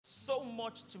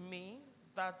much to me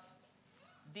that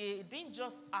they didn't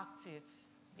just act it.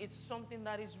 It's something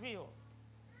that is real.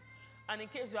 And in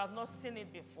case you have not seen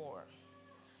it before,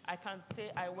 I can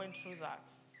say I went through that.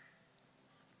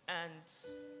 And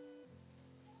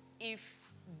if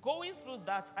going through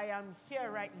that, I am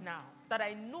here right now, that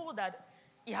I know that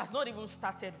it has not even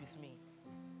started with me,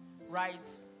 right?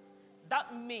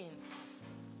 That means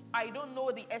I don't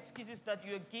know the excuses that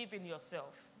you're giving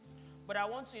yourself, but I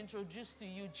want to introduce to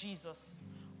you Jesus,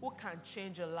 who can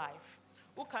change a life,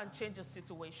 who can change a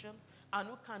situation, and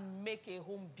who can make a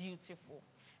home beautiful,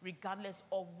 regardless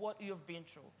of what you've been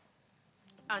through.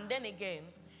 And then again,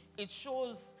 it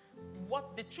shows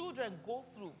what the children go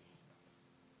through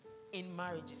in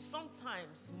marriages.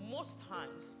 Sometimes, most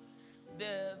times,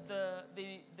 the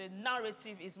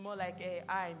narrative is more like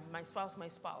I, my spouse, my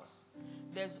spouse.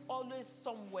 There's always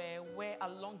somewhere where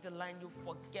along the line you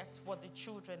forget what the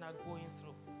children are going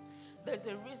through. There's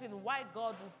a reason why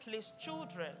God will place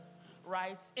children,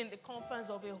 right, in the confines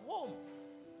of a home.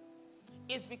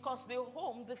 It's because the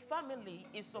home, the family,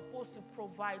 is supposed to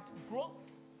provide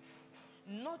growth,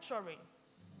 nurturing,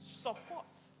 support,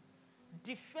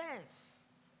 defense,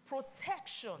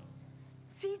 protection,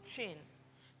 teaching.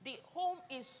 The home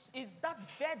is that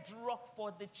bedrock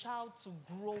for the child to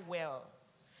grow well.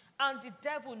 And the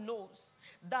devil knows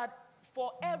that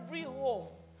for every home,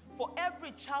 for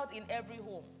every child in every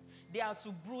home, they are to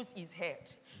bruise his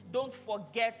head. Don't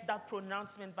forget that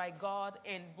pronouncement by God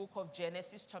in book of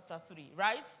Genesis chapter 3,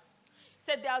 right? He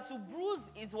said they are to bruise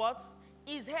his what?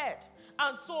 His head.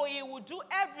 And so he will do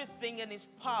everything in his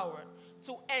power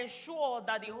to ensure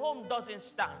that the home doesn't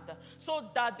stand, so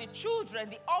that the children,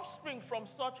 the offspring from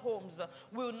such homes,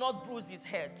 will not bruise his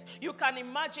head. You can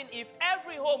imagine if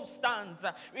every home stands,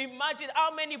 imagine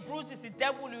how many bruises the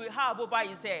devil will have over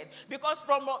his head. Because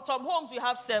from some homes we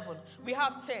have 7, we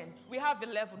have 10, we have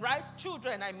 11, right?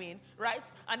 Children, I mean, right?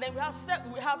 And then we have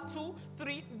 7, we have 2,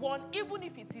 3, 1. Even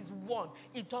if it is 1,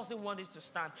 it doesn't want it to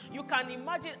stand. You can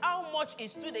imagine how much it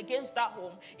stood against that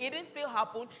home. It didn't still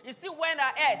happen. It still went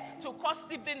ahead to cause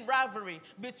sibling rivalry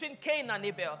between Cain and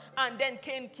Abel, and then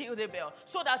Cain killed Abel,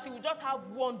 so that he would just have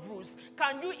 1 bruise.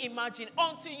 Can you imagine?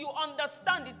 Until you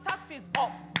understand the tactics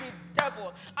of the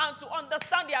devil and to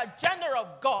understand the agenda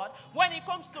of God, when it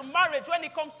comes to marriage, when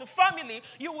it comes to family,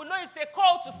 you will know it's a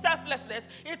call to selflessness.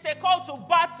 It's a call to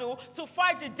battle, to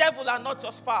fight the devil and not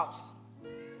your spouse.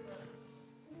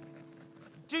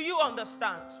 Do you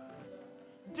understand?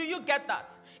 Do you get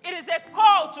that? It is a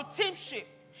call to teamship.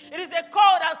 It is a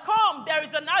call that come, there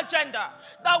is an agenda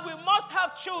that we must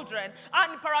have children,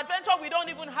 and peradventure we don't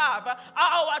even have.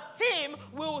 Our team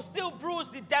will still bruise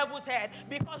the devil's head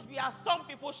because we are some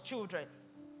people's children.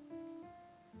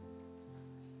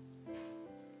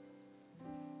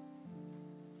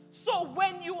 So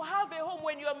when you have a home,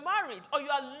 when you are married, or you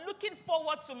are looking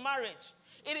forward to marriage,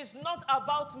 it is not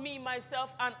about me, myself,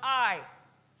 and I.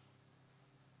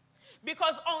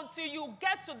 Because until you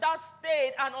get to that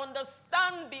state and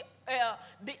understand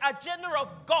the agenda of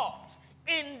God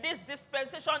in this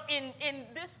dispensation, in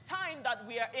this time that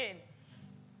we are in,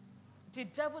 the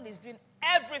devil is doing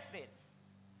everything,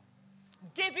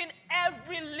 giving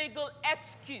every legal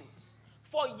excuse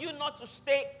for you not to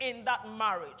stay in that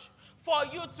marriage, for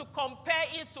you to compare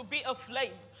it to be a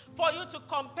flame, for you to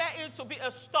compare it to be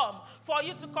a storm, for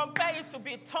you to compare it to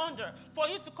be thunder, for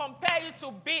you to compare it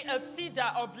to be a cedar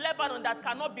of Lebanon that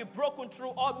cannot be broken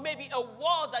through, or maybe a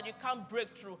wall that you can't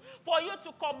break through, for you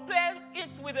to compare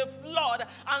it with a flood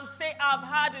and say, I've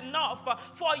had enough,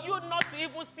 for you not to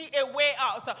even see a way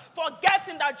out,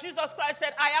 forgetting that Jesus Christ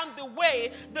said, I am the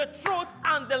way, the truth,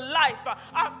 and the life.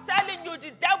 I'm telling you,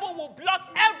 the devil will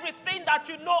block everything that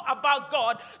you know about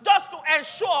God just to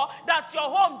ensure that your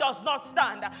home does not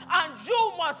stand. And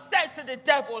you must say to the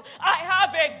devil, I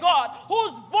have a God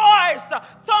whose voice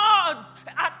turns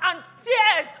and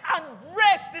tears and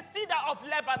breaks the cedar of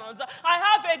Lebanon. I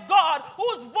have a God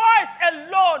whose voice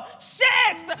alone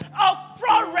shakes a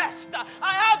forest.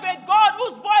 I have a God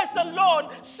whose voice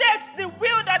alone shakes the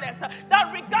wilderness.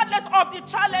 That regardless of the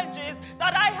challenges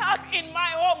that I have in my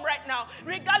home right now,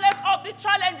 regardless of the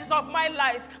challenges of my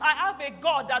life, I have a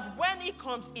God that when he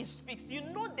comes, he speaks. You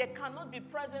know there cannot be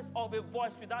presence of a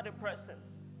voice without a person.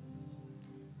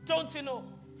 Don't you know?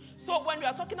 So when we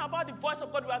are talking about the voice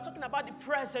of God, we are talking about the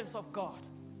presence of God.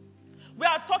 We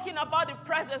are talking about the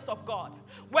presence of God.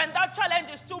 When that challenge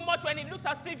is too much, when it looks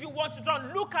as if you want to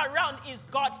drown, look around, is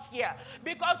God here?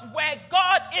 Because where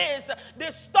God is,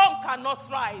 the storm cannot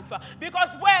thrive.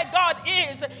 Because where God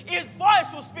is, his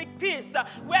voice will speak peace.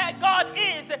 Where God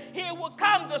is, he will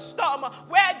calm the storm.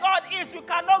 Where God is, you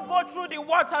cannot go through the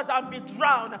waters and be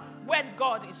drowned when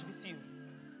God is with you.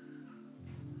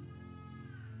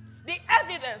 The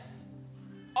evidence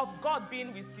of God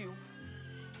being with you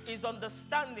is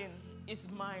understanding, is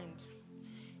mind,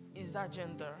 is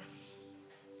agenda.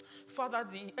 Father,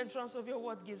 the entrance of your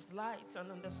word gives light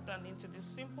and understanding to the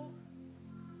simple.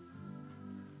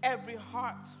 Every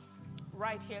heart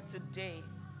right here today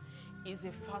is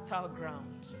a fertile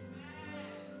ground.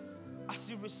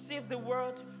 As you receive the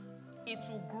word, it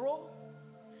will grow.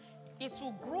 It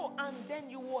will grow, and then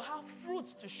you will have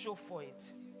fruits to show for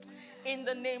it. In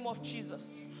the name of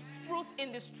Jesus. Fruit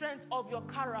in the strength of your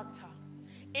character.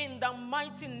 In the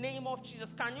mighty name of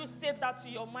Jesus. Can you say that to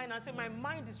your mind and say, my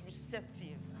mind is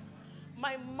receptive?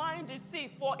 My mind is,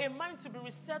 see, for a mind to be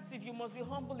receptive, you must be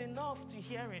humble enough to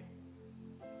hear it.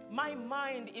 My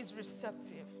mind is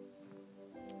receptive.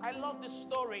 I love the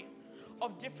story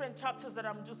of different chapters that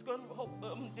I'm just going to hope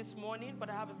this morning,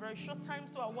 but I have a very short time,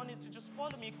 so I want you to just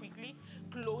follow me quickly,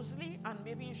 closely, and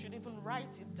maybe you should even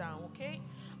write it down, okay?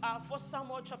 1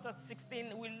 Samuel chapter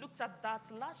 16, we looked at that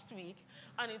last week,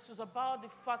 and it was about the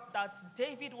fact that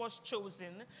David was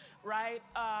chosen, right?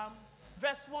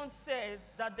 Verse 1 said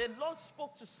that the Lord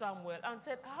spoke to Samuel and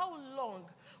said, how long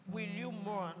will you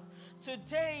mourn?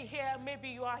 Today here, maybe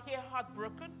you are here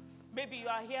heartbroken. Maybe you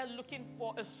are here looking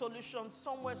for a solution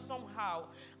somewhere, somehow,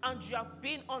 and you have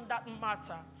been on that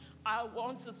matter. I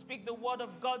want to speak the word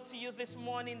of God to you this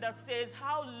morning that says,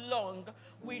 how long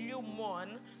will you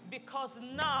mourn? Because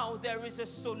now there is a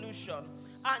solution.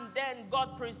 And then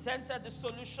God presented the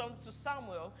solution to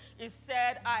Samuel. He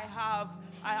said, I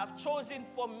have chosen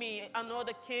for me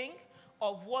another king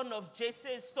of one of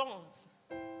Jesse's sons.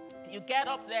 You get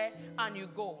up there and you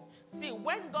go. See,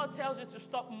 when God tells you to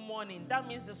stop mourning, that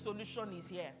means the solution is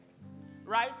here,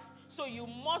 right? So you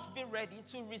must be ready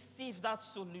to receive that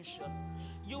solution.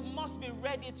 You must be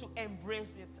ready to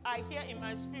embrace it. I hear in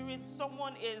my spirit,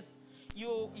 someone is,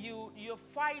 you're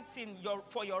fighting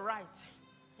for your right.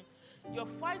 You're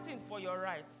fighting for your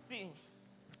right. See,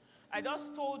 I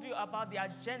just told you about the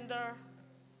agenda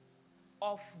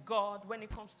of God when it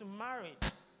comes to marriage.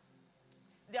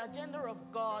 The agenda of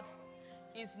God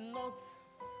is not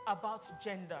about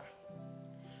gender.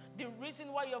 The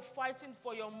reason why you're fighting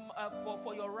for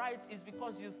your rights is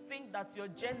because you think that your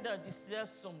gender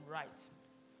deserves some right.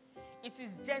 It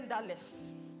is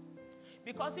genderless.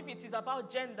 Because if it is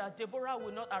about gender, Deborah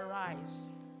will not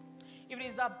arise. If it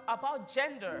is about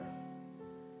gender,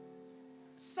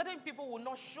 certain people will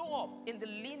not show up in the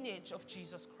lineage of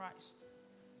Jesus Christ.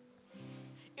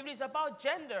 If it is about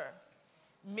gender,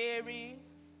 Mary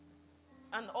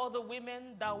and other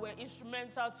women that were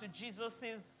instrumental to Jesus'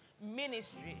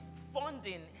 ministry,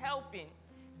 funding, helping,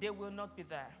 they will not be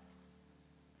there.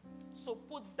 So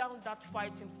put down that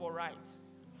fighting for right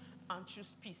and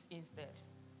choose peace instead.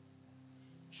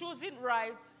 Choosing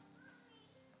right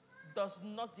does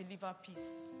not deliver peace.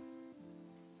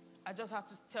 I just have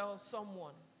to tell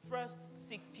someone, first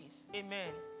seek peace.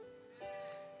 Amen.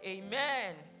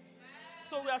 Amen.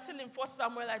 So we are still in 1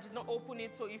 Samuel. I did not open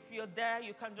it, so if you're there,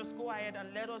 you can just go ahead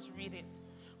and let us read it.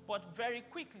 But very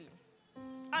quickly.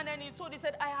 And then he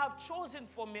said, I have chosen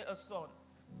for me a son.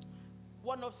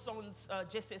 One of sons,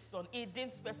 Jesse's son. He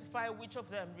didn't specify which of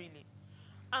them really.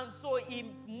 And so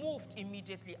he moved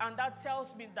immediately. And that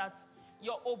tells me that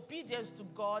your obedience to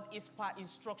God is per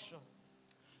instruction.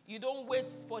 You don't wait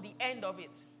for the end of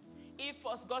it. If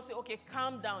first God says, okay,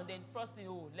 calm down, then first thing,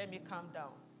 oh, let me calm down.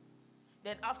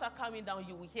 Then after calming down,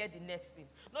 you will hear the next thing.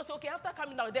 Not say, okay, after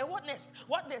calming down, then what next?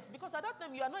 What next? Because at that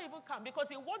time, you are not even calm. Because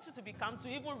he wants you to be calm to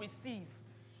even receive.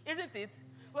 Isn't it?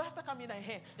 Well, after calming down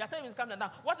here, the time is calming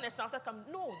down. What next after calming?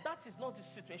 No, that is not the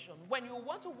situation. When you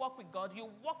want to walk with God, you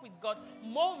walk with God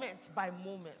moment by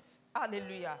moment.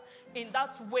 Hallelujah. In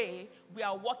that way, we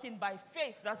are walking by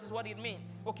faith. That is what it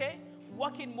means. Okay?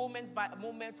 Walking moment by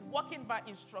moment, walking by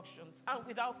instructions. And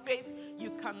without faith,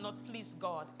 you cannot please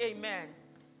God. Amen.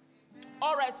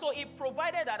 All right, so he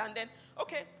provided that, and then,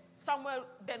 okay, Samuel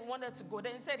then wanted to go.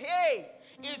 Then he said, hey,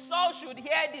 if Saul should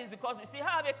hear this, because we still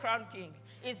have a crown king,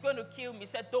 he's going to kill me. He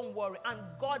said, don't worry. And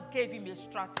God gave him a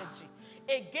strategy.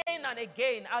 Again and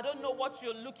again, I don't know what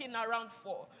you're looking around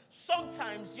for.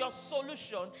 Sometimes your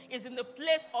solution is in the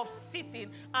place of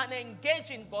sitting and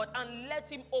engaging God and let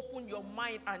him open your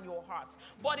mind and your heart.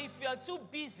 But if you're too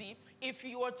busy, if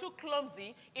you are too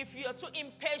clumsy, if you're too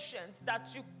impatient that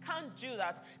you can't do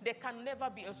that, there can never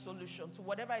be a solution to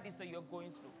whatever it is that you're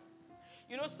going through.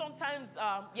 You know, sometimes,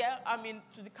 I'm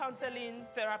into the counseling,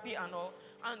 therapy and all,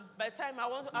 and by the time I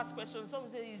want to ask questions,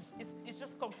 someone says it's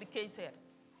just complicated.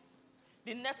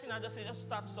 The next thing I just say, just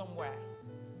start somewhere.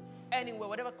 Anywhere,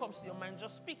 whatever comes to your mind,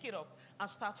 just speak it up and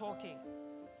start talking.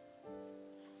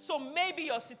 So maybe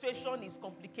your situation is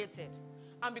complicated.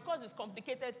 And because it's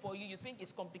complicated for you, you think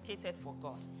it's complicated for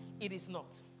God. It is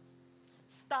not.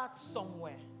 Start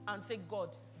somewhere and say, God,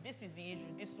 this is the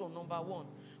issue, this one, number one.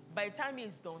 By the time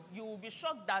it's done, you will be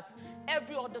shocked that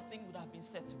every other thing would have been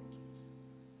settled.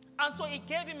 And so he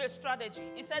gave him a strategy.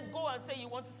 He said, go and say you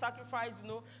want to sacrifice,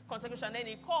 consecration. And then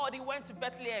he called, he went to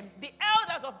Bethlehem. The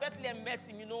elders of Bethlehem met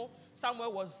him,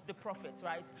 Samuel was the prophet,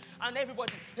 right? And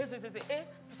everybody,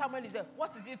 Samuel is there.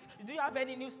 What is it? Do you have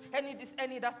any news? Any this,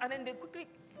 any that? And then they quickly,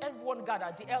 everyone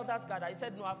gathered, the elders gathered. He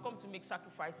said, no, I've come to make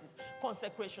sacrifices,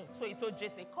 consecration. So he told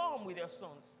Jesse, come with your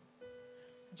sons.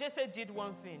 Jesse did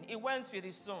one thing. He went with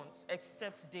his sons,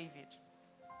 except David.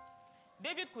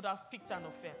 David could have picked an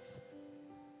offense.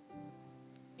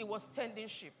 It was tending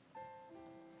sheep.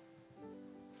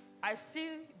 I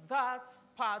see that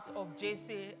part of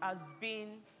Jesse as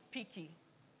being picky,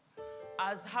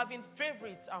 as having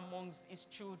favorites amongst his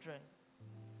children.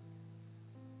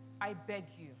 I beg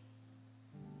you,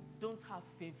 don't have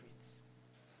favorites.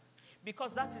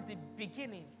 Because that is the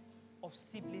beginning of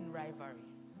sibling rivalry.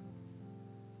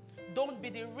 Don't be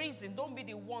the reason, don't be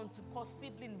the one to cause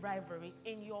sibling rivalry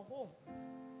in your home.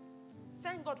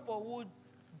 Thank God for who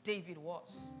David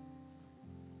was,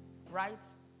 right?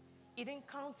 He didn't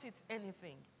count it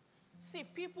anything. See,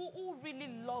 people who really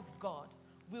love God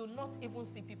will not even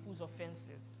see people's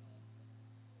offenses.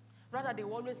 Rather, they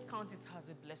always count it as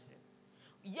a blessing.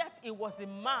 Yet, it was the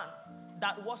man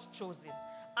that was chosen.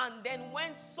 And then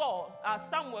when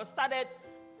Samuel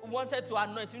wanted to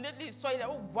anoint him, immediately he saw it,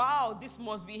 oh, wow, this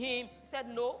must be him. He said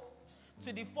no,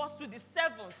 to the first, to the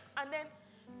seventh. And then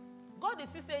God is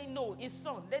still saying no, his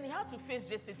son. Then he had to face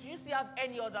Jesse. Do you still have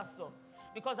any other son?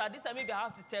 Because at this time, maybe I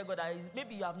have to tell God that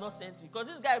maybe you have not sent me. Because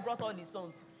this guy brought all his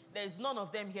sons. There is none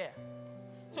of them here.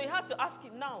 So he had to ask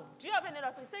him now, do you have any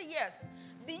other son? He said, yes.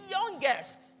 The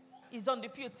youngest is on the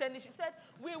field. He said,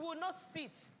 we will not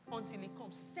sit until he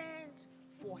comes. Send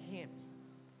for him.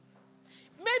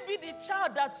 Maybe the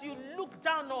child that you look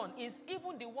down on is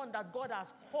even the one that God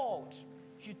has called.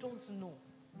 You don't know.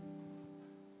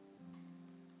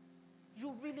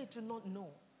 You really do not know.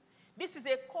 This is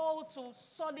a call to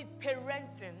solid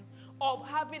parenting, of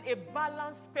having a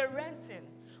balanced parenting,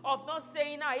 of not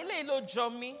saying, Elelo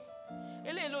Jomi,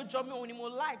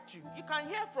 liked you. You can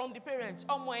hear from the parents,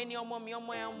 that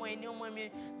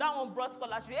one brought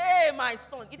scholarship. Hey, my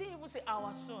son. He didn't even say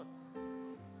our son.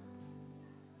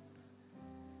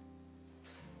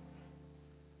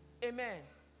 Amen.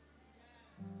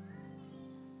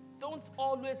 Don't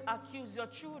always accuse your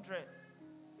children.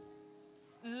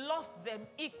 Love them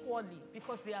equally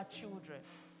because they are children.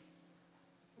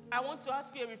 I want to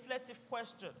ask you a reflective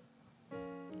question.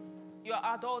 You're an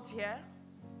adult here.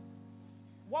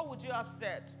 What would you have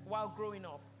said while growing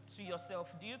up to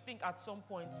yourself? Do you think at some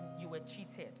point you were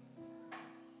cheated?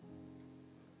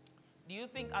 Do you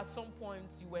think at some point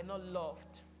you were not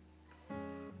loved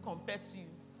compared to you?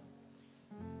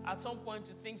 At some point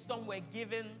you think some were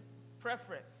given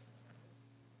preference?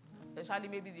 Especially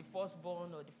maybe the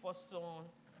firstborn or the first son.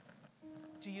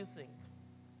 Do you think?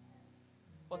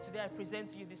 But today I present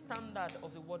to you the standard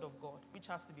of the word of God, which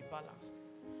has to be balanced.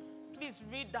 Please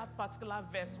read that particular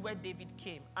verse where David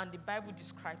came and the Bible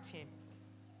described him.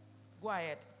 Go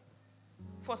ahead.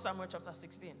 1 Samuel chapter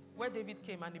 16, where David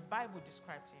came and the Bible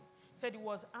described him. Said he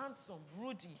was handsome,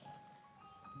 ruddy.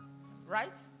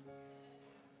 Right?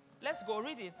 Let's go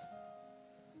read it.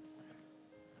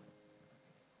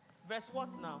 Verse what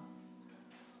now?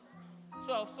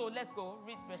 12. So let's go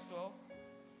read verse 12.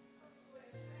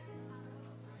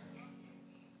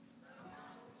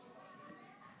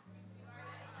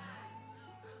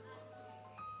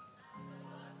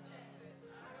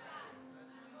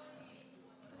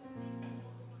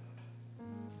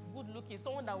 Good looking,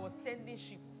 someone that was tending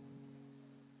sheep.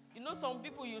 You know, some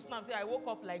people you snap say, I woke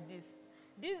up like this.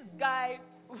 This guy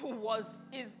who was,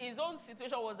 his own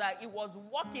situation was that he was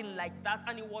walking like that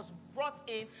and he was brought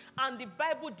in, and the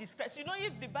Bible describes. You know,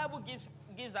 if the Bible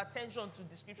gives attention to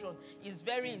description, it's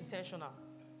very intentional.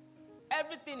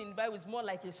 Everything in the Bible is more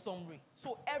like a summary.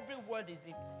 So every word is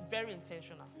very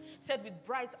intentional. Said with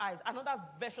bright eyes. Another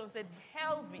version said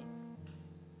healthy,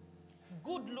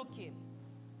 good looking,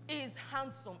 is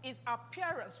handsome. His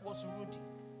appearance was ruddy.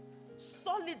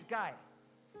 Solid guy.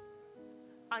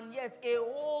 And yet a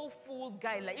whole full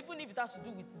guy, like even if it has to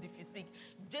do with the physique,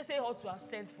 Jesse ought to have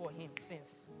sent for him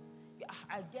since.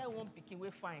 I get one picking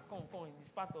way fine, come,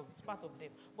 it's part of them.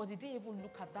 But he didn't even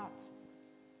look at that.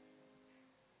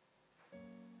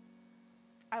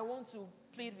 I want to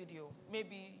plead with you.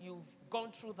 Maybe you've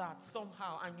gone through that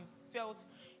somehow and you felt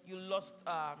you lost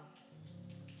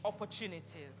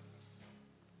opportunities.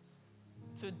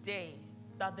 Today,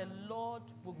 that the Lord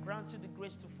will grant you the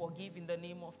grace to forgive in the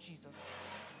name of Jesus.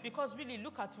 Because really,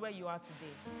 look at where you are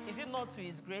today. Is it not to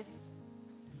his grace?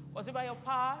 Was it by your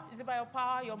power? Is it by your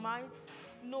power, your might?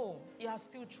 No, he has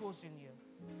still chosen you.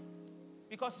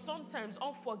 Because sometimes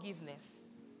unforgiveness,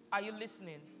 are you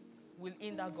listening, will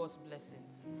hinder God's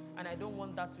blessings. And I don't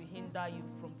want that to hinder you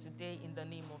from today in the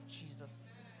name of Jesus.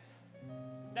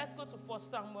 Let's go to 1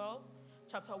 Samuel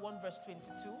chapter 1 verse 22,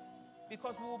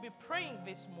 because we will be praying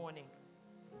this morning.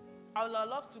 I would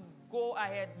love to go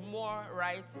ahead more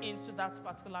right into that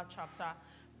particular chapter,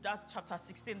 that chapter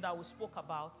 16 that we spoke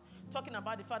about, talking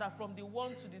about the Father from the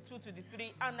 1 to the 2 to the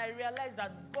 3, and I realized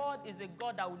that God is a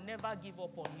God that will never give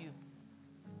up on you.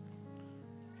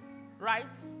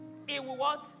 Right? He will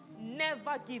what?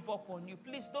 Never give up on you.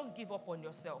 Please don't give up on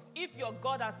yourself. If your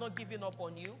God has not given up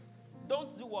on you,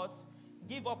 don't do what?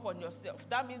 Give up on yourself.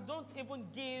 That means don't even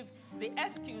give the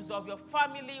excuse of your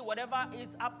family, whatever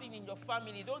is happening in your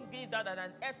family. Don't give that as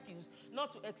an excuse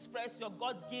not to express your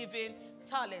God-given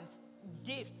talents,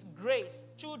 gift, grace.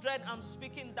 Children, I'm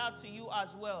speaking that to you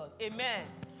as well. Amen.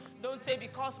 Don't say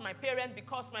because my parent.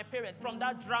 From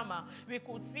that drama, we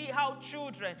could see how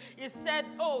children, it said,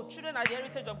 oh, children are the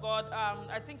heritage of God.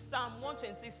 I think Psalm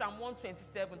 126, Psalm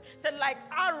 127, said like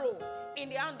arrow in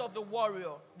the hand of the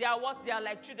warrior. They are what? They are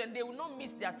like children. They will not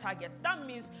miss their target. That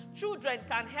means children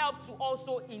can help to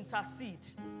also intercede.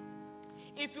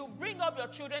 If you bring up your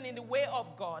children in the way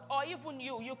of God, or even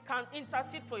you can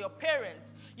intercede for your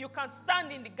parents. You can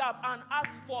stand in the gap and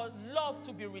ask for love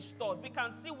to be restored. We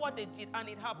can see what they did, and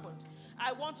it happened.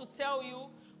 I want to tell you,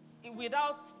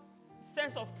 without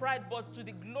sense of pride, but to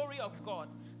the glory of God,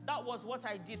 that was what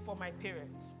I did for my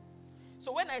parents.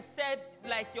 So when I said,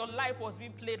 like, your life was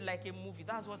being played like a movie,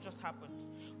 that's what just happened.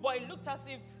 But it looked as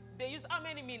if they used how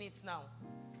many minutes now?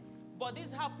 But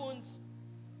this happened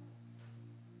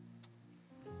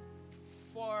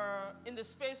in the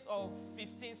space of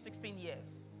 15, 16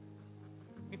 years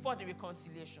before the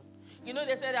reconciliation. You know,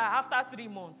 they said that after 3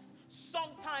 months,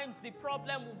 sometimes the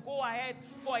problem will go ahead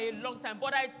for a long time.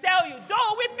 But I tell you,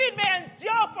 though weeping may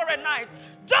endure for a night,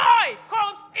 joy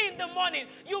comes in the morning.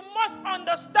 You must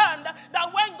understand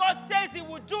that when God says he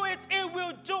will do it, he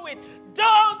will do it.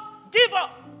 Don't give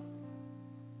up.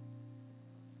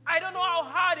 I don't know how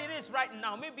hard it is right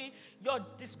now. Maybe your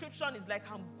description is like,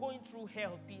 I'm going through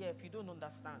hell, PF. You don't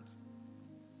understand.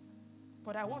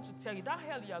 But I want to tell you, that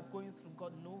hell you are going through,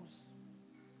 God knows.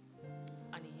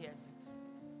 And he hears it.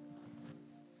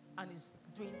 And he's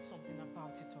doing something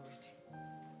about it already.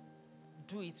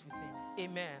 Do it with him.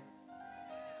 Amen.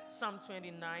 Psalm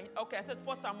 29. Okay, I said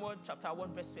 1 Samuel chapter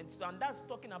 1 verse 22. And that's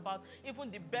talking about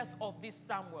even the birth of this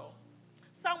Samuel.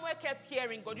 Samuel kept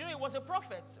hearing God. You know, he was a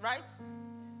prophet, right?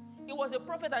 He was a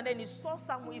prophet, and then he saw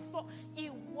Samuel. He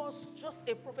was just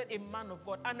a prophet, a man of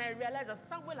God. And I realized that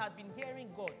Samuel had been hearing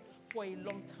God for a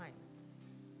long time.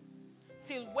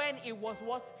 Till when he was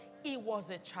what? He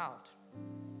was a child.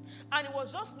 And it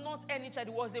was just not any child.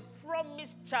 It was a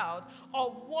promised child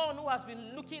of one who has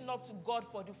been looking up to God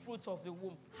for the fruit of the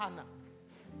womb, Hannah.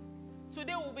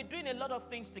 Today we'll be doing a lot of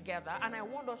things together, and I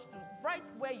want us to, right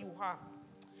where you are.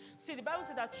 See, the Bible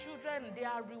says that children, they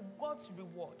are God's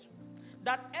reward.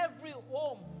 That every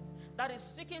home that is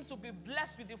seeking to be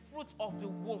blessed with the fruit of the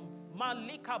womb,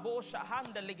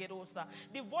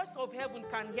 the voice of heaven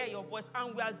can hear your voice,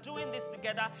 and we are doing this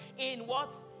together in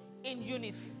what? In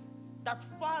unity. That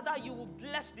Father, you will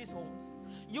bless these homes.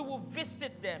 You will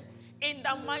visit them in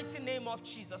the mighty name of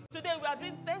Jesus. Today we are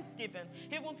doing thanksgiving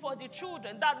even for the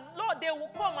children, that Lord, they will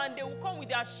come, and they will come with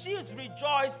their shields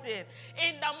rejoicing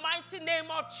in the mighty name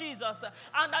of Jesus.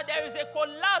 And that there is a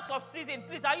collapse of season.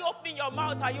 Please, are you opening your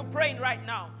mouth? Are you praying right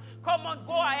now? Come on,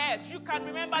 go ahead. You can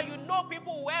remember, you know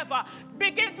people, whoever,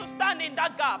 begin to stand in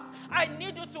that gap. I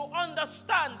need you to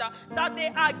understand that they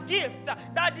are gifts,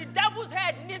 that the devil's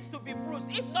head needs to be bruised,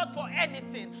 if not for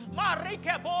anything.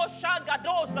 Marikebo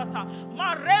shagadosata,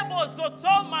 marebo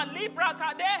zotoma libra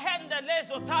kade hendele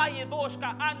zotayi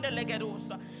boshka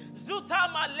andelegedosa.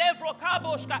 Zutama levro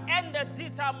kaboshka ende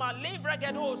zitama livra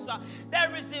gedosa.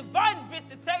 There is divine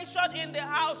visitation in the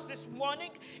house this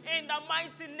morning in the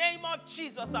mighty name of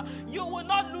Jesus. You will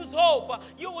not lose hope.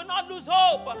 You will not lose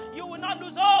hope. You will not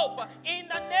lose hope in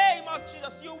the name of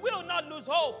Jesus. You will not lose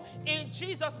hope. In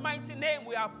Jesus' mighty name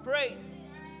we have prayed.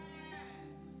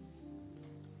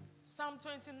 Psalm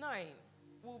 29.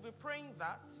 We'll be praying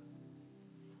that.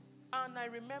 And I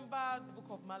remember the book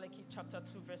of Malachi chapter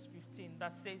 2 verse 15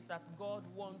 that says that God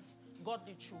wants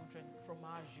godly children from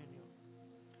our union.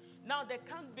 Now there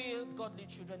can't be godly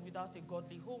children without a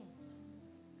godly home.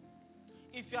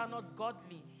 If you are not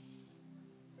godly,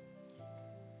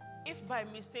 if by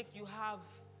mistake you have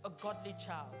a godly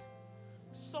child.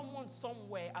 Someone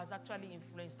somewhere has actually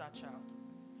influenced that child.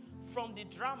 From the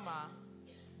drama,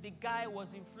 the guy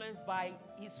was influenced by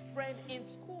his friend in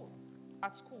school,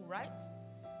 at school, right?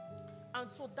 And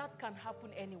so that can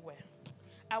happen anywhere.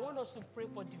 I want us to pray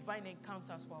for divine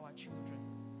encounters for our children.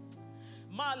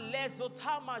 Ma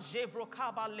lezotama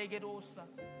jevrokaba legedosa.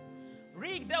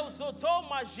 By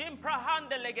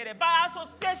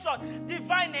association,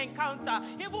 divine encounter.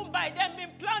 Even by them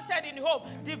being planted in hope,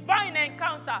 divine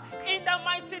encounter. In the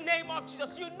mighty name of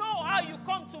Jesus. You know how you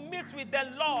come to meet with the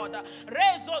Lord.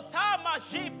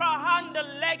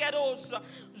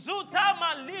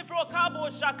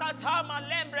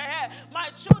 My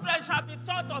children shall be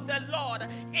taught of the Lord.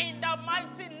 In the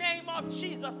mighty name of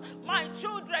Jesus. My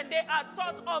children, they are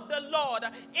taught of the Lord.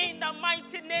 In the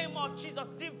mighty name of Jesus.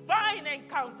 Divine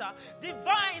encounter,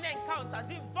 divine encounter,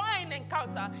 divine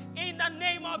encounter in the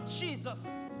name of Jesus.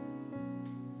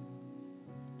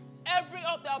 Every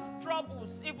of their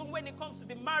troubles, even when it comes to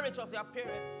the marriage of their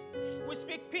parents, we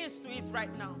speak peace to it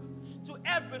right now. To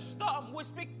every storm, we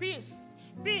speak peace.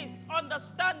 Peace,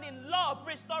 understanding, love,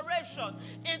 restoration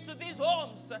into these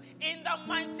homes in the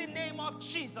mighty name of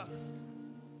Jesus.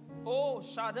 Oh,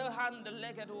 shadow hand the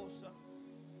legados.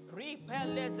 Please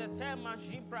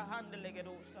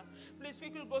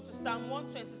quickly go to Psalm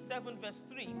 127 verse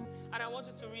 3. And I want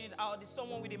you to read it out. Is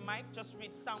someone with a mic? Just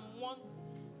read Psalm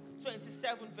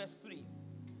 127 verse 3.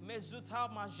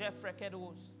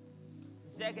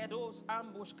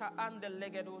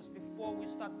 Before we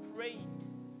start praying.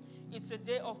 It's a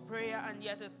day of prayer and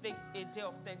yet a day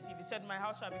of thanksgiving. He said, my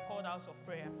house shall be called a house of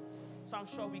prayer. So I'm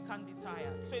sure we can't be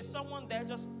tired. So is someone there?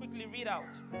 Just quickly read out.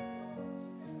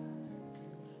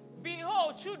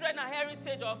 Behold, children are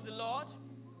heritage of the Lord.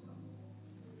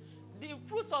 The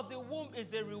fruit of the womb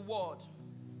is a reward.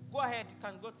 Go ahead, you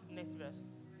can go to the next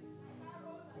verse.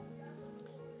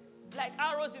 Like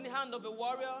arrows in the hand of a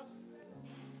warrior,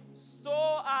 so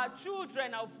are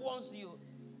children of one's youth.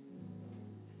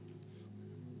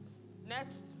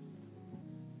 Next.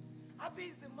 Happy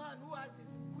is the man who has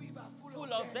his quiver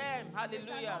full of them. Hallelujah. They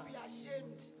shall not be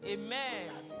ashamed. Amen. They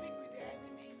shall speak with their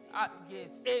enemies at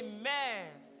gates.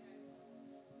 Amen.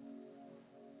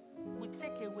 We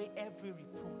take away every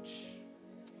reproach,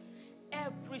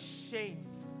 every shame.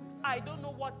 I don't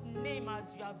know what name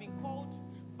as you have been called,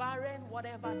 barren,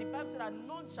 whatever. The Bible said that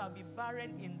none shall be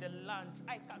barren in the land.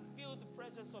 I can feel the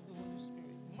presence of the Holy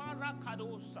Spirit.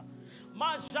 Marakadosa,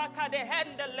 Majaka de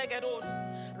Hendelegedos,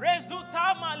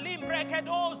 Rezutama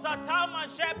Limbrekedosa, Tama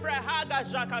Sheprehaga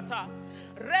Jakata.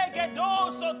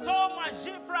 Regedoso toma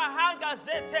jimbra hanga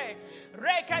zete.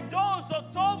 Regedoso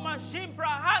toma jimbra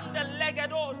handa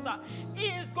legedosa. He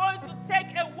is going to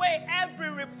take away every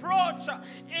reproach.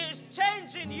 He is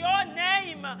changing your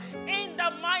name in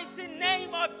the mighty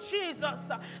name of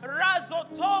Jesus.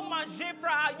 Razotoma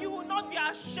jimbra. You will not be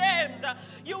ashamed.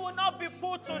 You will not be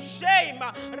put to shame.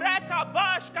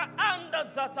 Rekabashka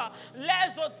andazata.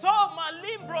 Lezotoma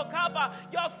limbrokaba.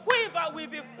 Your quiver will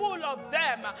be full of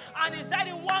them. And is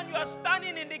anyone you are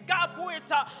standing in the gap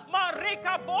with?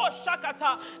 Marika bo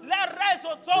shakata.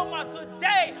 Lerezotoma.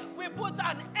 Today we put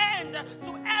an end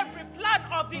to every plan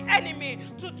of the enemy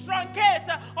to truncate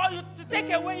or to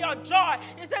take away your joy.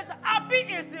 He says, happy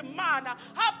is the man.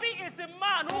 Happy is the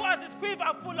man who has his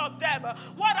quiver full of them.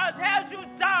 What has held you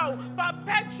down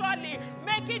perpetually,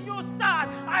 making you sad?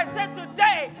 I said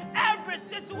today, every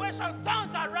situation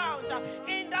turns around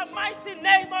in the mighty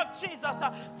name of Jesus.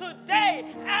 Today,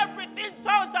 everything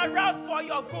turns around for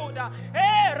your good.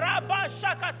 Hey, Rabba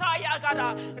Shakata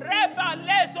Yagada, Reba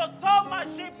Lezo Toma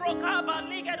Shiprokaba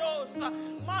Ligedos,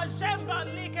 Majemba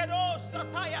Ligedos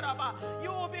Satayaraba.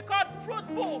 You will be called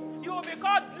fruitful. You will be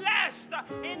called blessed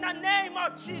in the name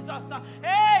of Jesus.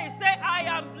 Hey, say, I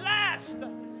am blessed.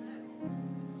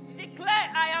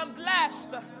 Declare, I am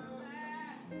blessed.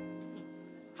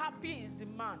 Happy is the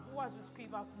man who has his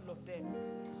quiver full of them.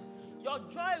 Your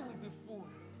joy will be full.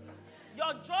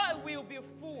 Your joy will be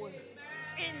full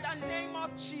in the name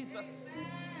of Jesus.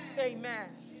 Amen.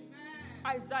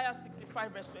 Isaiah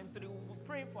 65 verse 23. We will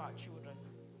pray for our children.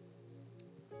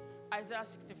 Isaiah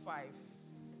 65.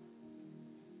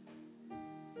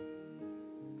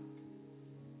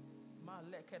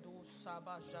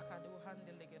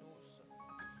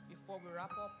 Before we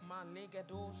wrap up,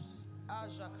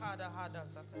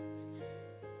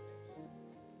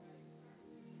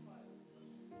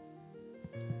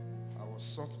 I was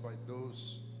sought by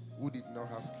those who did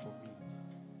not ask for me.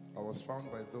 I was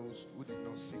found by those who did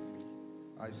not seek me.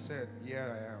 I said, here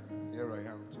I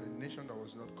am, to a nation that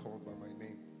was not called by my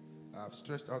name. I have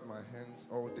stretched out my hands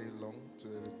all day long to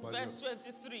a rebellious... Verse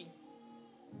 23.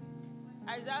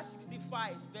 Isaiah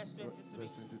 65, verse 23.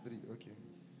 Verse 23, okay.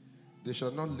 They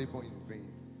shall not labor in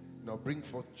vain, nor bring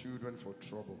forth children for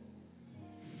trouble.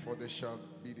 For they shall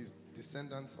be the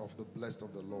descendants of the blessed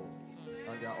of the Lord,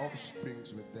 and their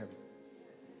offsprings with them.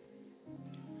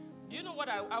 Do you know what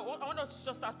I want us to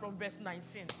just start from verse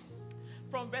 19?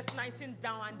 From verse 19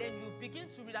 down, and then you begin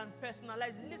to read and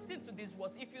personalize. Listen to these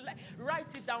words. If you like,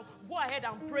 write it down. Go ahead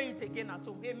and pray it again at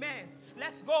home. Amen.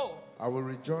 Let's go. I will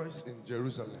rejoice in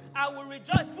Jerusalem. I will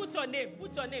rejoice. Put your name.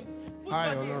 Put your name. Put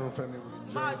I, your name. Olufunke, will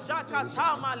rejoice in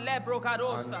Jerusalem,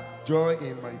 and joy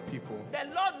in my people. The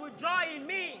Lord will joy in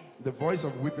me. The voice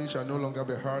of weeping shall no longer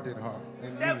be heard in her.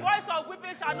 The voice of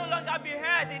weeping shall no longer be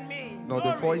heard in me. Nor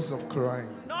the voice of crying.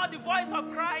 Nor the voice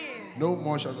of crying. No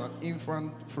more shall an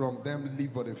infant from them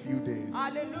live but a few days.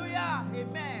 Hallelujah.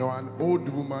 Amen. Nor an old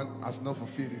woman has not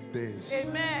fulfilled his days.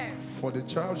 Amen. For the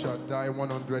child shall die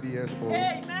 100 years old.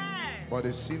 Amen. But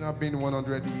the sinner being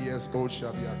 100 years old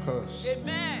shall be accursed.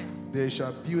 Amen. They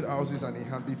shall build houses and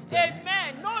inhabit them.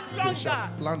 Amen. No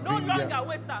longer,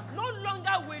 wait, sir. No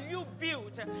longer will you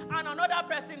build and another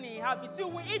person inhabit. You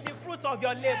will eat the fruit of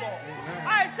your labor. Amen.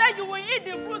 I said you will eat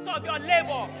the fruit of your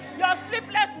labor. Your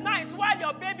sleepless nights while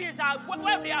your babies are,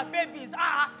 when they are babies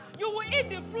are, you will eat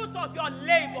the fruit of your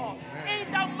labor. Amen.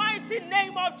 In the mighty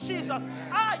name of Jesus.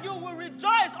 You will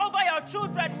rejoice over your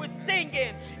children with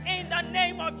singing. In the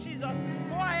name of Jesus.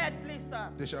 Go ahead, please, sir.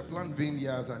 They shall plant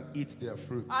vineyards and eat their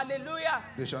fruits. Hallelujah.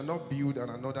 They shall not build and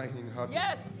another inhabit.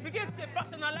 Yes, begin to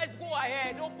personalize. Go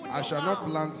ahead. Open I shall not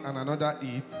plant and another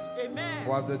eat. Amen.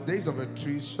 For as the days of a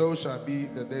tree, so shall be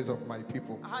the days of my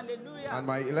people. Hallelujah. And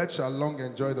my elect shall long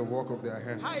enjoy the work of their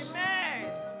hands. Amen.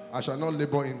 I shall not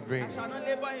labor in vain. I shall not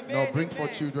labor in vain. Nor bring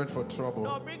forth children for trouble.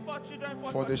 Nor bring forth children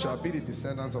For they shall be the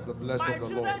descendants of the blessed My of the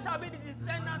children Lord. shall be the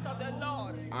descendants of the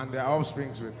Lord. And their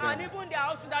offsprings with them. And even their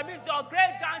offspring, that means your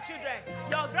great-grandchildren,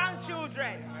 your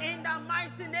grandchildren, in the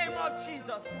mighty name of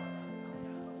Jesus.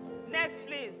 Next,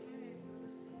 please.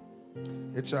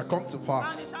 It shall come to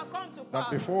pass And it shall come to that pass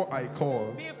before I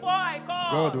call,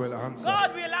 God will answer.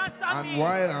 God will answer And me.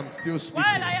 while I'm still speaking,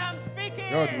 While I am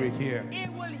speaking, God will hear. He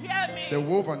will hear me. The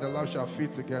wolf and the lamb shall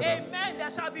feed together. Amen.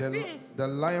 There shall be peace. The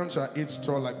lion shall eat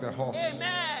straw like the horse.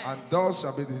 Amen. And those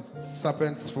shall be the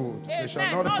serpent's food. Amen. They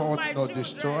shall not hurt my nor children.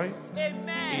 destroy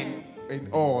Amen. in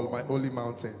all my holy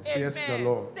mountains, says the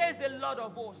Lord. Says the Lord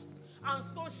of hosts. And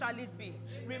so shall it be.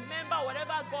 Remember,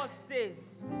 whatever God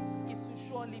says, it will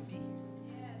surely be.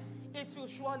 It will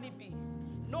surely be.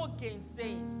 No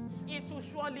gainsaying. It will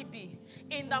surely be.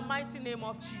 In the mighty name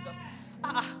of Jesus.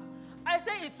 I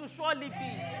say it will surely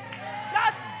be.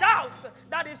 That doubt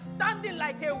that is standing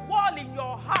like a wall in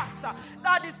your heart,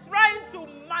 that is trying to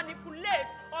manipulate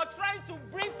or trying to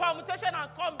bring permutation and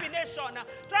combination,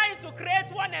 trying to create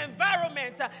one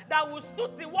environment that will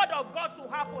suit the word of God to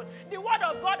happen. The word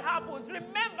of God happens.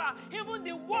 Remember, even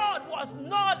the word was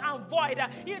null and void.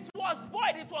 It was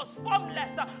void, it was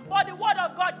formless, but the word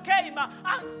of God came,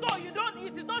 and so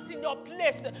it is not in your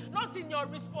place, not in your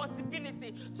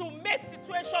responsibility to make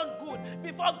situation good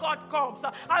before God comes.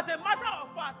 As a matter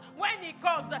of fact, when He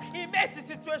comes, He makes the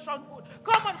situation good.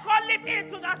 Come on, call Him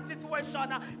into that situation.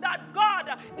 That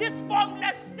God, this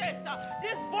formless state,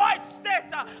 this void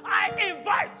state, I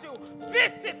invite you,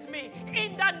 visit me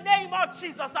in the name of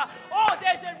Jesus.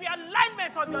 There's a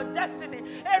realignment of your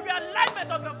destiny, a realignment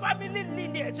of your family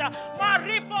lineage. I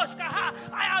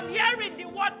am hearing the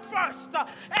word first.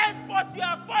 Henceforth, you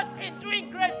are first in doing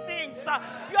great things.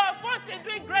 You are first in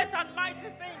doing great and mighty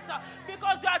things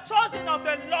because you are chosen of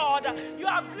the Lord. You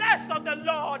are blessed of the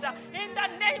Lord. In the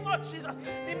name of Jesus.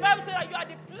 The Bible says that you are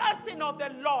the planting of the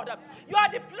Lord. You are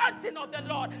the planting of the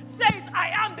Lord. Say it, I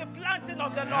am the planting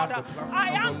of the Lord. I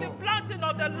am the planting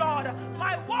of the Lord.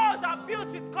 My walls are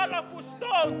built with colorful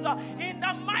stones in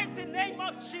the mighty name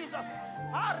of Jesus.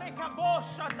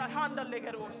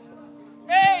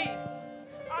 Hey,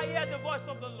 I hear the voice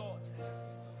of the Lord.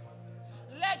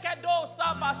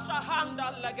 Lekedosa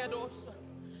bashahanda legedosa.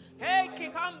 Hey,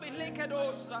 kikambi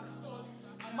lekedosa.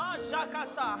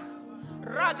 Majakata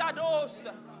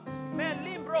ragadosa.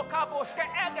 Melimbro kabosh ke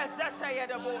egezete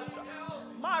yedebosha.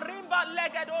 Marimba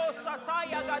legedosa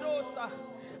tayagadosa.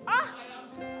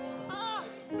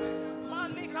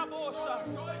 Malika bosha.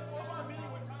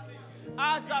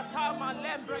 Azatama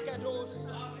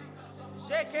lembregedosa.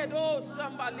 Shekedosa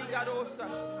mbaligadosa.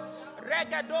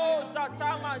 Regedosa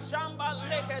tama shamba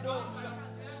legedosa.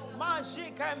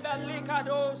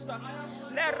 Majikembelikadosa.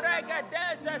 Le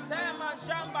regedeze tema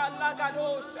shamba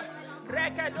lagadosa.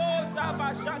 Rekedosa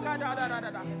bashaka da da da da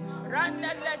da.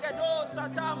 Rande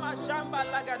legedosa tama shamba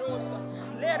lagadosa.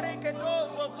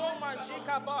 Lerekedoso toma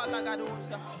shika ba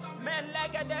lagadosa.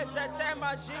 Melegedese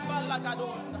tema shimba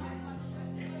lagadosa.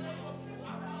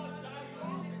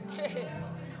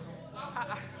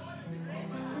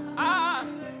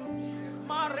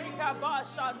 Marika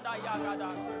bashanda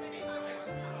yagadas.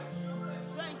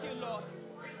 Thank you, Lord.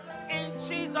 In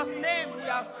Jesus' name we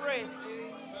have prayed.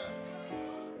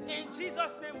 In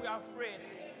Jesus' name we have prayed.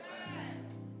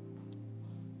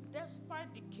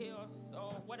 Despite the chaos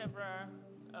or whatever,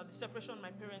 the separation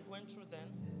my parents went through then,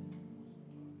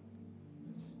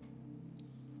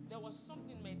 there was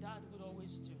something my dad would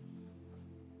always do.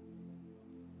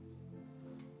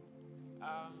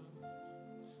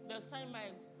 There's time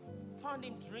I found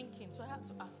him drinking, so I had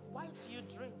to ask, why do you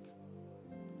drink?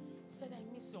 He said,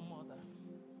 I miss your mother.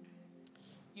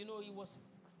 You know, he was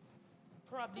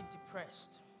probably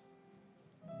depressed.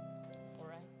 All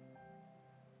right?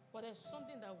 But there's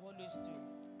something that we always do,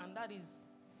 and that is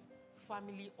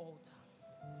family altar.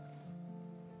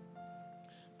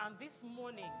 And this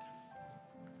morning,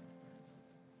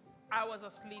 I was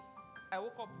asleep. I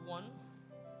woke up 1.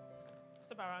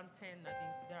 Slept around 10, I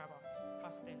think, thereabouts,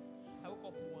 past 10. I woke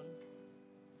up 1.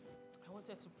 I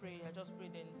wanted to pray. I just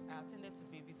prayed, then I attended to the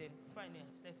baby. Then finally,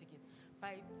 I slept again.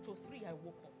 By 3, I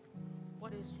woke up.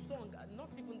 But a song,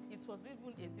 it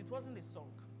wasn't a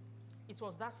song. It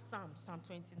was that Psalm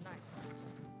 29,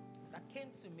 that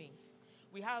came to me.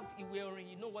 We have Iweorin.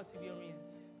 You know what Iweorin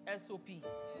is? SOP.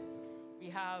 We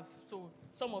have, so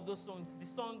some of those songs, the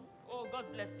song, oh, God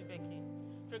bless you, Becky.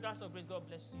 Fragrance of Grace, God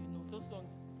bless you. You know, those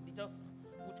songs, they just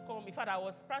would come. In fact, I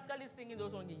was practically singing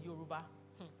those songs in Yoruba.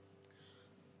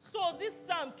 So this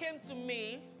psalm came to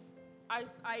me. I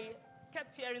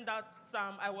kept hearing that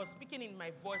psalm. I was speaking in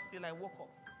my voice till I woke up,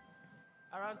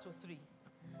 around 3.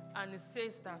 And it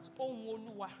says that, Ohun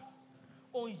Oluwa,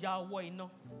 Ohun Yahweh ina,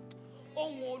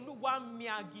 Ohun Oluwa mi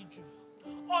agiju,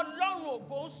 Ọlọ́run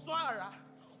ògo ń sán àrà,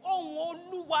 Ohun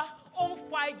Oluwa ó ń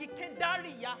fa igi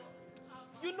kedari ya.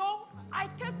 You know, I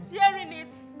kept hearing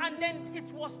it, and then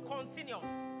it was continuous.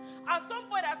 At some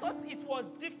point, I thought it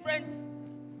was different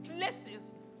places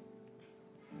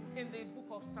in the book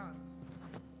of Psalms.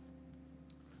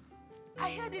 I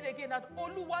heard it again that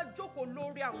Olúwa jókòó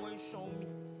lórí àwọn iṣan mi.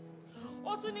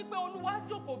 Ó tún ní pé Olúwa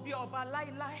jókòó bí ọba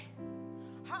láíláí.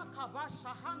 Hakaba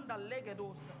shahanda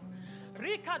legedosa.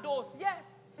 Rikados,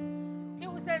 yes. He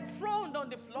was enthroned on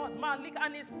the flood, Malik,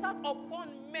 and he sat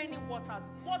upon many waters.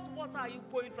 What water are you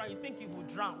going through? You think you will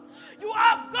drown? You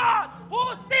have God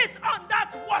who sits on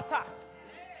that water.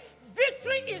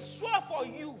 Victory is sure for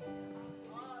you.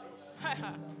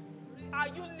 Are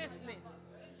you listening?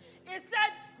 He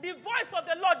said, the voice of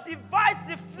the Lord divides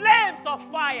the flames of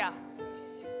fire.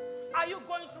 Are you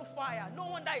going through fire? No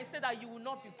wonder he said that you will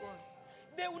not be burned.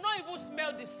 They will not even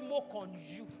smell the smoke on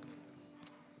you.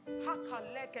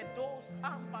 Hakalekedos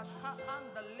ambashka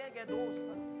anda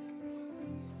legedosa.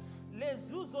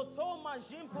 Lezuzo toma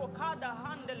jimprokada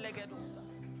hande legedosa.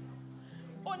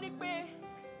 Ó ní pé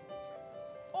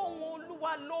ohun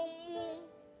Olúwa ló mú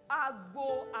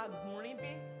agbo àgbọ̀nrín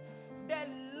bí. The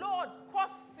Lord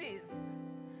causes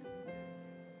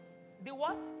the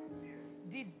what?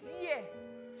 The deer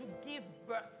to give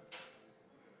birth.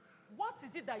 What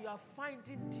is it that you are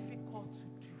finding difficult to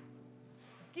do?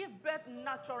 Give birth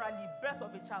naturally. Birth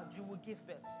of a child, you will give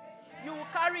birth. You will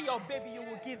carry your baby, you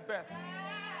will give birth.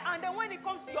 And then when it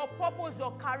comes to your purpose,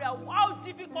 your career, how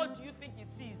difficult do you think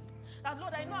it is? That,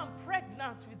 Lord, I know I'm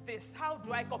pregnant with this. How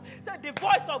do I come? So the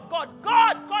voice of God,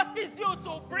 God causes you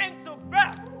to bring to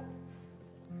birth.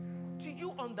 Do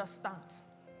you understand?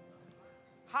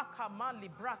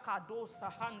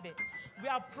 We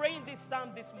are praying this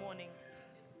psalm this morning.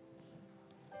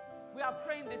 We are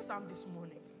praying this psalm this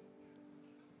morning,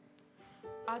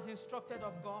 as instructed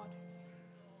of God.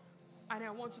 And I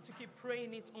want you to keep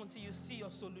praying it until you see your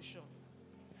solution,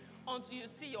 until you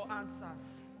see your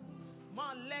answers.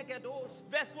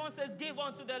 Verse 1 says, give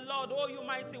unto the Lord, all you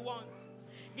mighty ones.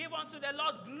 Give unto the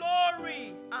Lord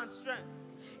glory and strength.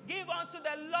 Give unto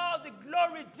the Lord the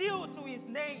glory due to his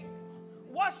name.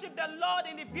 Worship the Lord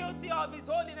in the beauty of his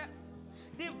holiness.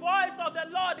 The voice of the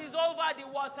Lord is over the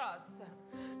waters.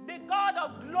 The God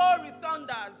of glory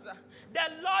thunders. The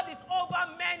Lord is over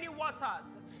many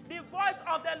waters. The voice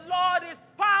of the Lord is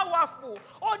powerful.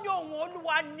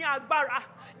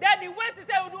 Then the way he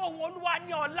said, you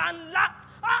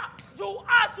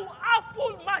are to have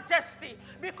full majesty,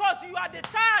 because you are the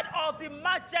child of the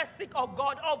majestic of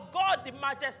God the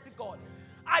majestic God.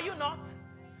 Are you not?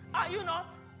 Are you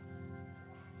not?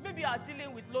 Maybe you are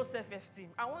dealing with low self-esteem.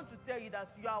 I want to tell you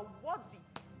that you are worthy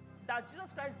that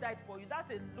Jesus Christ died for you, that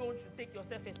alone should take your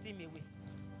self-esteem away.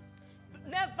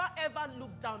 Never ever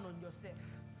look down on yourself.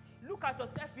 Look at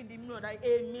yourself in the mirror like,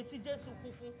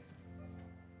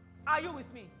 are you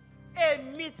with me?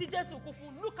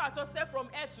 Look at yourself from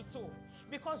head to toe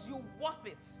because you're worth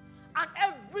it. And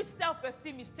every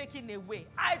self-esteem is taken away.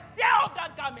 I tear off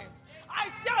that garment.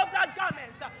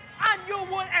 And you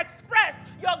will express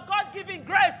your God-given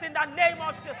grace in the name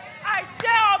of Jesus. I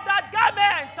tear off that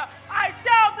garment.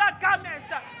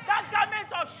 That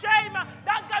garment of shame,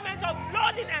 that garment of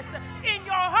loneliness in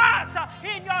your heart,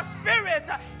 in your spirit,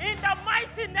 in the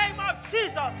mighty name of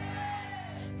Jesus.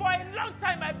 For a long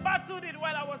time, I battled it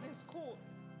while I was in school.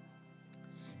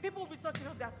 People will be talking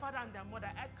of their father and their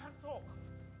mother. I can't talk.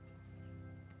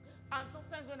 And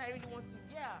sometimes when I really want to,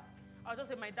 I'll just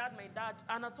say my dad.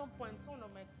 And at some point, some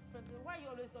of my friends say, why are you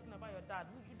always talking about your dad?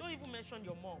 You don't even mention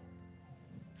your mom.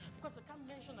 Because I can't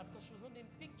mention her because she was not in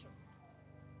the picture.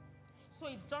 So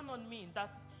it dawned on me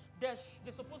that there's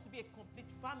supposed to be a complete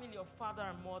family of father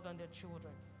and mother and their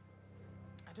children.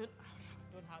 I don't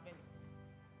have any.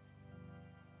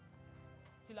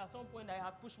 Till at some point I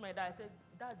had pushed my dad. I said,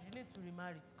 Dad, you need to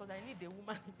remarry because I need a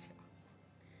woman in the house.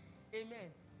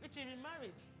 Amen. Which he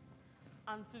remarried.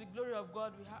 And to the glory of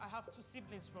God, I have 2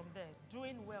 siblings from there,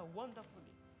 doing well, wonderfully.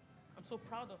 I'm so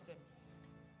proud of them.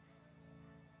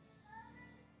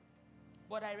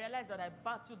 But I realized that I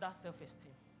battled that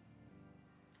self-esteem.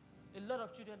 A lot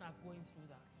of children are going through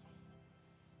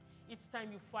that. Each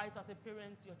time you fight as a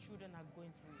parent, your children are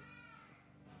going through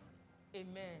it.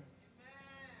 Amen.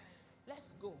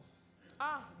 Let's go.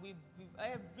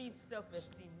 Every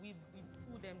self-esteem, we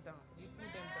pull them down.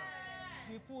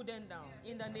 We pull them down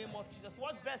in the name of Jesus.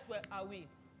 What verse are we?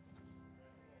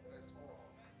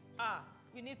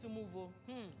 We need to move on.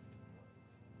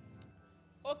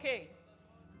 Okay.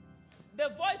 The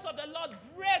voice of the Lord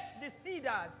breaks the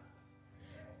cedars.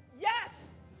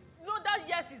 Yes. No, that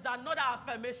yes is another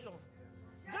affirmation.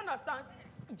 Do you understand?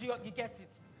 You get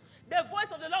it? The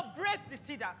voice of the Lord breaks the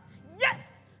cedars. Yes.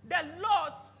 The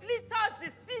Lord splitters the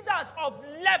cedars of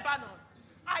Lebanon.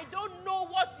 I don't know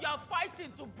what you are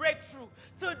fighting to break through.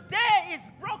 Today it's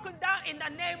broken down in the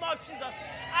name of Jesus.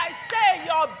 I say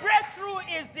your breakthrough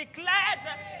is declared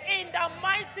in the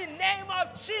mighty name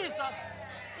of Jesus.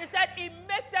 He said he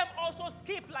makes them also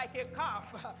skip like a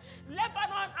calf.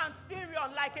 Lebanon and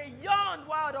Syrian like a young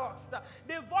wild ox.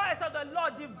 The voice of the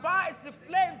Lord divides the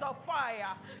flames of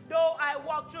fire. Though I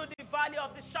walk through the valley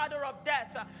of the shadow of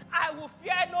death, I will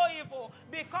fear no evil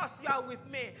because you are with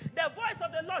me. The voice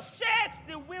of the Lord shakes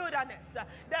the wilderness.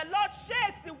 The Lord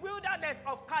shakes the wilderness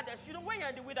of Kadesh. You know, when you're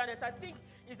in the wilderness, I think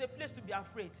it's a place to be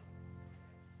afraid.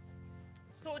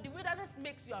 So the wilderness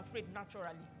makes you afraid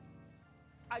naturally.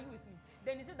 Are you with me?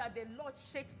 Then he said that the Lord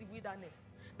shakes the wilderness.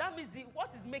 That means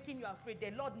what is making you afraid, the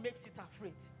Lord makes it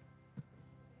afraid.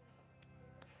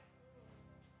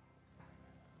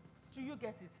 Do you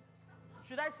get it?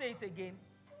 Should I say it again?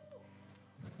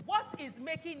 What is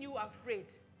making you afraid,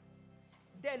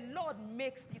 the Lord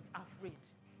makes it afraid.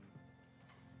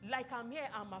 Like I'm here,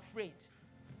 I'm afraid.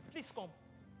 Please come.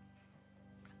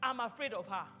 I'm afraid of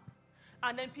her.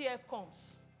 And then PF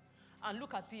comes. And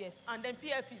look at PF. And then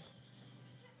PF is...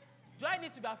 Do I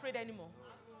need to be afraid anymore?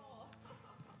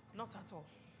 Not at all.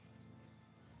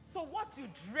 So what you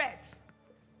dreads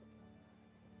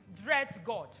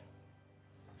God.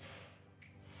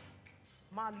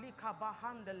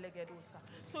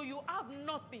 So you have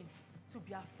nothing to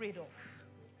be afraid of.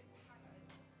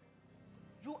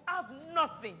 You have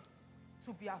nothing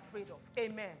to be afraid of.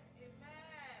 Amen.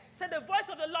 So the voice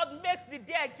of the Lord makes the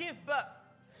deer give birth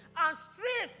and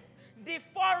strips the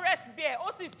forest bear.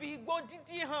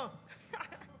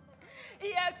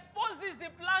 He exposes the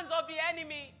plans of the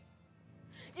enemy.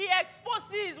 He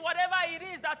exposes whatever it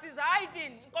is that is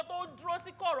hiding.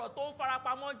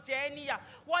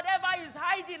 Whatever is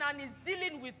hiding and is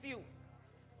dealing with you.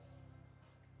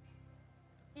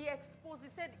 He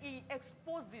exposes,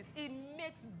 he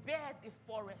makes bare the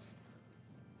forest.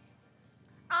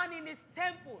 And in his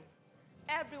temple,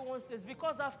 everyone says,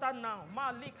 because after now,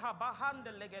 mark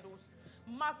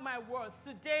my words,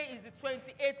 today is the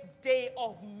 28th day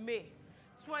of May,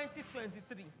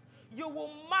 2023. You will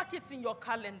mark it in your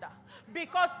calendar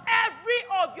because every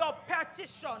of your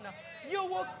petition, you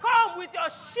will come with your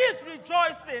sheaves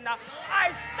rejoicing.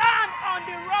 I stand on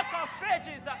the rock of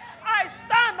ages. I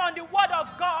stand on the word of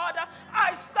God.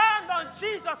 I stand on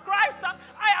Jesus Christ.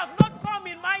 I have not come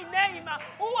in my name.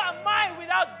 Who am I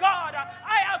without God?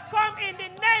 I have come in the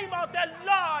name of the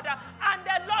Lord. And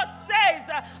the Lord says,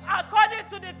 according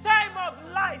to the time of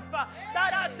life,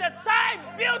 that at the time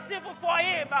beautiful for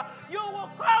him. You will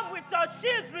come with your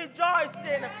shields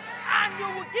rejoicing, and you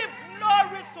will give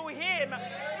glory to him.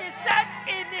 He said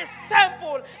in his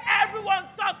temple, everyone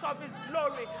talks of his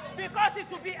glory, because it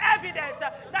will be evident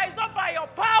that it's not by your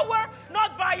power,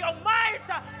 not by your might,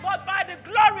 but by the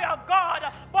glory of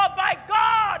God, but by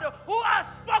God who has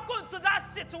spoken to that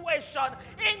situation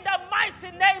in the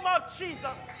mighty name of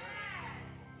Jesus.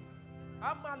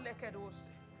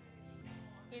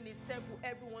 In his temple,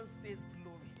 everyone says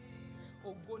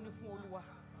glory.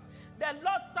 The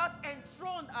Lord sat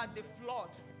enthroned at the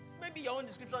flood. Maybe your own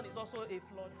description is also a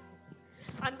flood.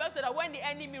 And the Bible said that when the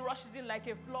enemy rushes in like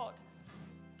a flood,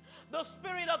 the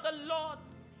Spirit of the Lord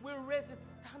will raise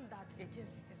its standard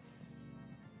against it.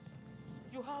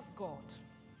 You have God.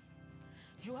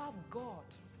 You have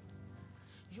God.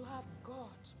 You have God.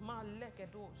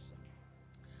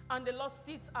 And the Lord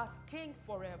sits as king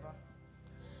forever.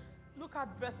 Look at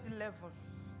verse 11.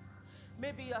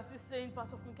 Maybe you are still saying,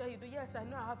 Pastor Funke, yes, I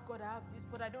know I have God, I have this,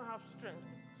 but I don't have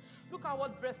strength. Look at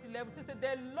what verse 11 says.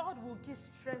 The Lord will give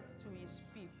strength to his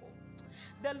people.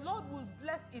 The Lord will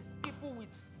bless his people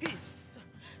with peace.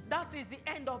 That is the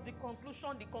end of the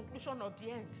conclusion of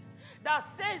the end. That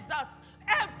says that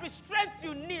every strength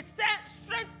you need,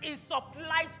 strength is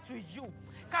supplied to you.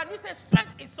 Can you say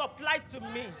strength is supplied to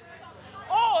me?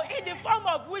 Oh, in the form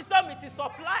of wisdom, it is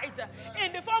supplied.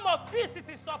 In the form of peace, it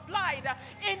is supplied.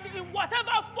 In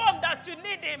whatever form that you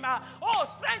need him,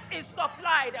 strength is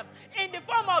supplied. In the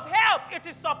form of help, it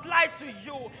is supplied to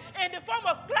you. In the form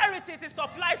of clarity, it is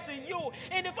supplied to you.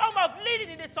 In the form of leading,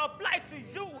 it is supplied to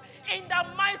you. In the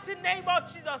mighty name of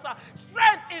Jesus,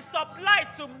 strength is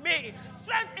supplied to me.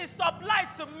 Strength is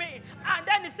supplied to me. And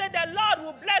then he said, the Lord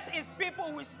will bless his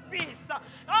people with peace.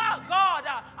 Oh, God.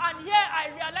 And here I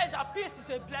realize that peace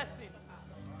is a blessing.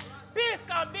 Peace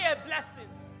can be a blessing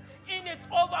in its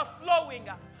overflowing.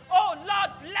 Oh,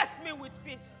 Lord, bless me with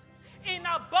peace. In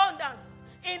abundance,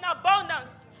 in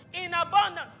abundance, in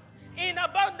abundance, in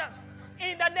abundance.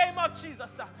 In the name of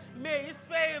Jesus, may his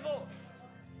favor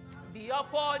be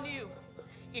upon you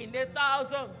in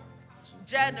 1,000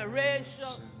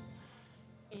 generations,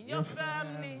 in your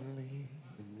family,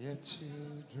 in your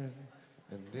children,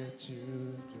 and their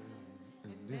children,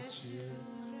 and their children.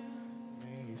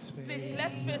 Please,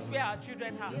 let's face where our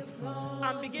children are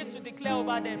and begin to declare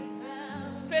over them.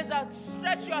 Face that,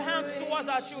 stretch your hands towards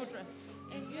our children.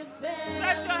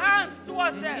 Stretch your hands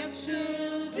towards them.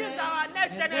 These are our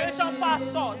next generation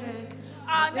pastors,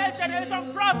 our next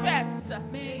generation prophets,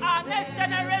 our next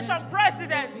generation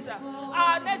presidents,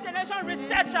 our next generation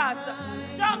researchers,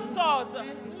 doctors,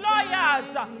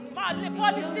 lawyers,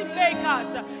 policy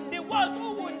makers, the ones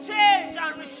who will change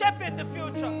and reshape in the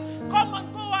future. Come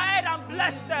on, go ahead and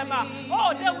bless them.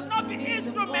 Oh, they will not be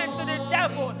instruments to the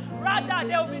devil. Rather,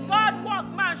 they will be God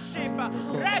workmanship,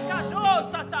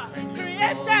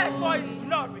 created for his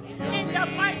glory. In the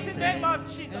mighty name of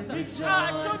Jesus.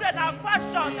 Our children are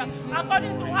fashioned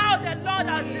according to how the Lord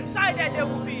has decided they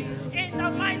will be. In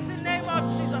the mighty name of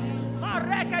Jesus.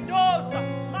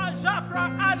 Majafra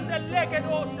and the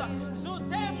legadosa,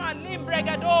 Zutema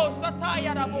limbregadosa,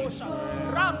 Tayarabosa,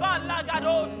 Rabba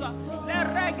lagadosa,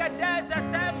 Leregadeza,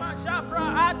 Tema Jafra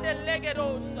and the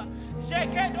legadosa,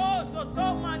 Jekedoso,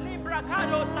 Toma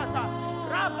limbracadosata,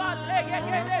 Rabba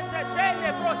legadeza,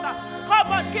 Telebrosa.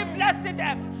 Come on, keep blessing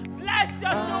them. Bless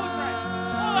your children.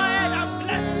 Go ahead and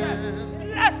bless them.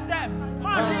 Bless them.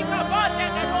 Marika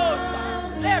Balegadosa.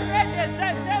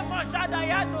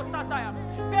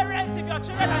 Parents, if your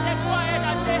children are there, go ahead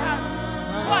and lay hands.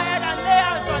 Go ahead and lay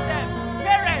hands on them.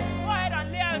 Parents, go ahead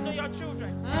and lay hands on your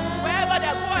children. Wherever they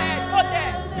go ahead, go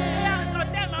there. Lay hands on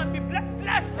them and be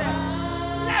bless them.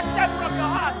 Bless them from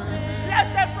your heart. Bless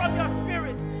them from your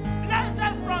spirit. Bless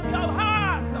them from your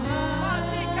heart.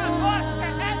 Malika Boshke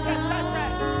Engesate.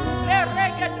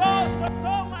 Leregedoso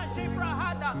Toma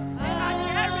Jibrahada. They are the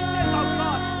heritage of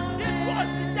God. This was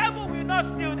the devil will not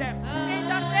steal them. In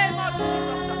the name of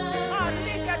Jesus.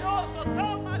 Malikedoso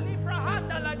Toma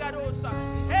Librahada Lagadosa.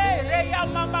 Hey, Reya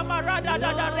Mama Marada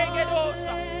da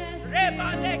Regedosa. Reba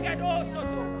Legedoso.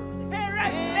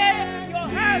 Parents, lay your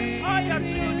hands on your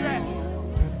children.